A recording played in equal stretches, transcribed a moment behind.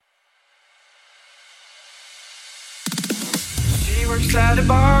works at a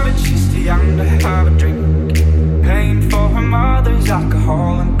bar, but she's too young to have a drink. Paying for her mother's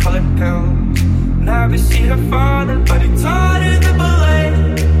alcohol and colored pills. Never see her father, but he taught her the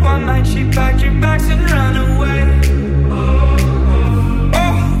ballet. One night she packed her bags and ran away.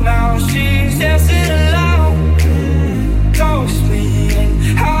 Oh, now she's dancing alone, toes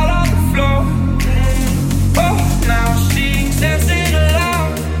bleeding out on the floor. Oh, now she's dancing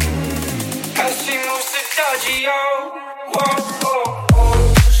alone as she moves to Dodgy.